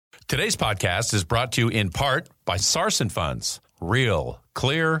Today's podcast is brought to you in part by Sarson Funds, Real,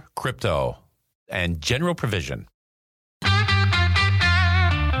 Clear, Crypto, and General Provision.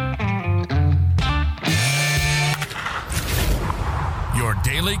 Your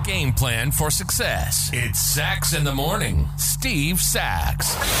daily game plan for success. It's Sachs in the Morning. Steve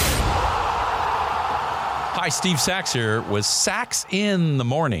Sachs. Hi, Steve Sachs here with Sachs in the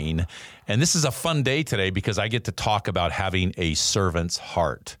Morning. And this is a fun day today because I get to talk about having a servant's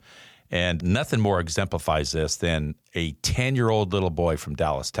heart. And nothing more exemplifies this than a 10-year-old little boy from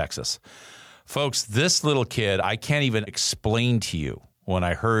Dallas, Texas. Folks, this little kid, I can't even explain to you when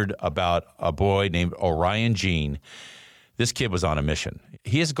I heard about a boy named Orion Jean. This kid was on a mission.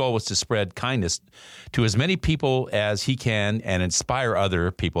 His goal was to spread kindness to as many people as he can and inspire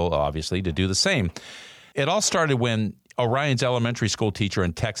other people, obviously, to do the same. It all started when Orion's elementary school teacher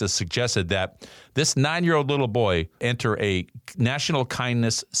in Texas suggested that this 9-year-old little boy enter a national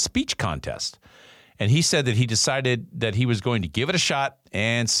kindness speech contest. And he said that he decided that he was going to give it a shot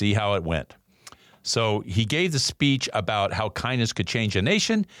and see how it went. So he gave the speech about how kindness could change a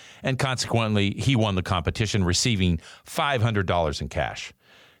nation, and consequently, he won the competition, receiving $500 in cash.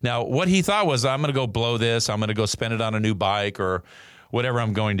 Now, what he thought was, I'm going to go blow this, I'm going to go spend it on a new bike or whatever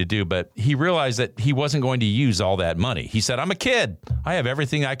I'm going to do. But he realized that he wasn't going to use all that money. He said, I'm a kid. I have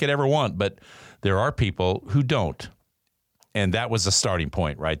everything I could ever want, but there are people who don't. And that was the starting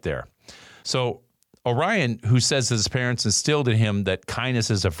point right there. So Orion, who says his parents instilled in him that kindness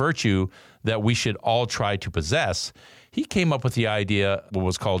is a virtue that we should all try to possess, he came up with the idea, what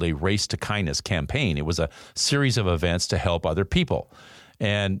was called a Race to Kindness campaign. It was a series of events to help other people.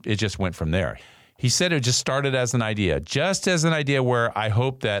 And it just went from there. He said it just started as an idea where I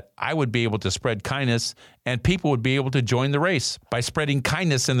hoped that I would be able to spread kindness and people would be able to join the race by spreading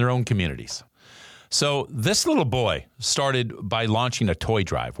kindness in their own communities. So this little boy started by launching a toy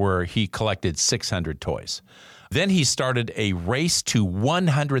drive where he collected 600 toys. Then he started a race to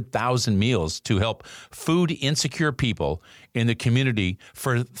 100,000 meals to help food insecure people in the community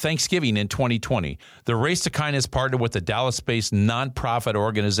for Thanksgiving in 2020. The Race to Kindness partnered with the Dallas-based nonprofit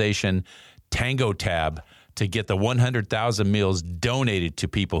organization Tango Tab to get the 100,000 meals donated to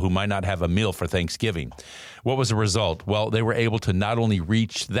people who might not have a meal for Thanksgiving. What was the result? Well, they were able to not only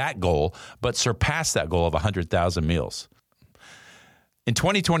reach that goal, but surpass that goal of 100,000 meals. In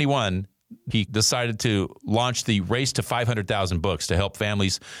 2021, he decided to launch the Race to 500,000 books to help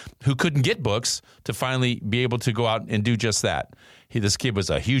families who couldn't get books to finally be able to go out and do just that. This kid was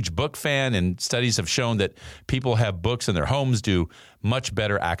a huge book fan, and studies have shown that people who have books in their homes do much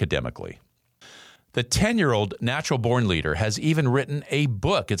better academically. The 10-year-old natural-born leader has even written a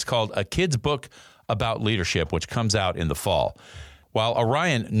book. It's called A Kid's Book About Leadership, which comes out in the fall. While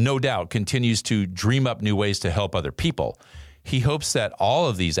Orion, no doubt, continues to dream up new ways to help other people, he hopes that all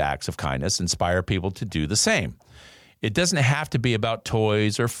of these acts of kindness inspire people to do the same. It doesn't have to be about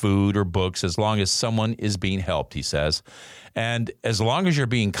toys or food or books as long as someone is being helped, he says. And as long as you're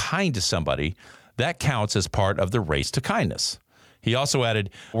being kind to somebody, that counts as part of the race to kindness. He also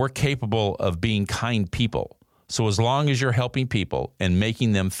added, we're capable of being kind people. So as long as you're helping people and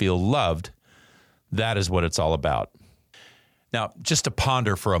making them feel loved, that is what it's all about. Now, just to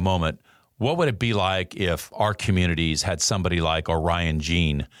ponder for a moment, what would it be like if our communities had somebody like Orion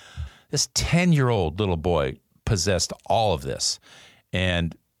Jean? This 10-year-old little boy possessed all of this.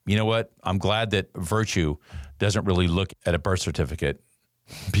 And you know what? I'm glad that virtue doesn't really look at a birth certificate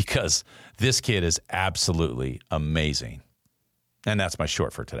because this kid is absolutely amazing. And that's my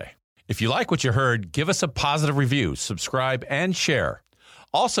short for today. If you like what you heard, give us a positive review, subscribe, and share.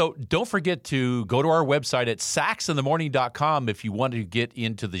 Also, don't forget to go to our website at sachsinthemorning.com if you want to get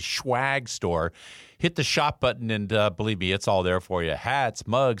into the swag store. Hit the shop button, and believe me, it's all there for you. Hats,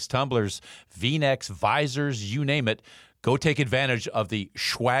 mugs, tumblers, V-necks, visors, you name it. Go take advantage of the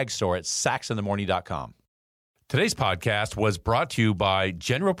swag store at sachsinthemorning.com. Today's podcast was brought to you by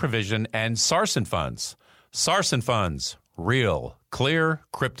General Provision and Sarson Funds. Sarson Funds. Real, Clear,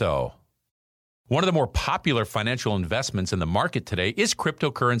 Crypto. One of the more popular financial investments in the market today is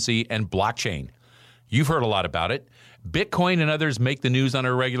cryptocurrency and blockchain. You've heard a lot about it. Bitcoin and others make the news on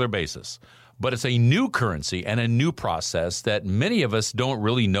a regular basis. But it's a new currency and a new process that many of us don't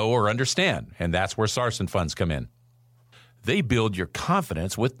really know or understand, and that's where Sarson Funds come in. They build your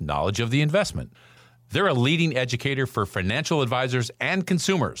confidence with knowledge of the investment. They're a leading educator for financial advisors and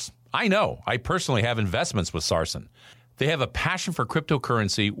consumers. I know. I personally have investments with Sarson. They have a passion for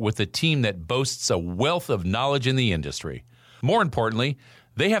cryptocurrency with a team that boasts a wealth of knowledge in the industry. More importantly,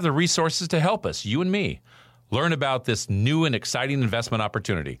 they have the resources to help us, you and me, learn about this new and exciting investment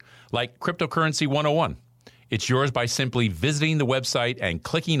opportunity, like Cryptocurrency 101. It's yours by simply visiting the website and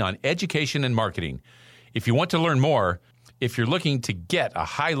clicking on Education and Marketing. If you want to learn more, if you're looking to get a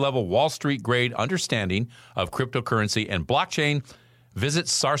high-level Wall Street grade understanding of cryptocurrency and blockchain, visit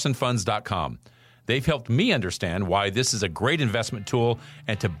sarsonfunds.com. They've helped me understand why this is a great investment tool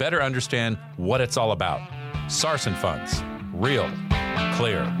and to better understand what it's all about. Sarson Funds. Real,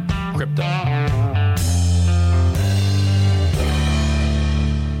 clear, crypto.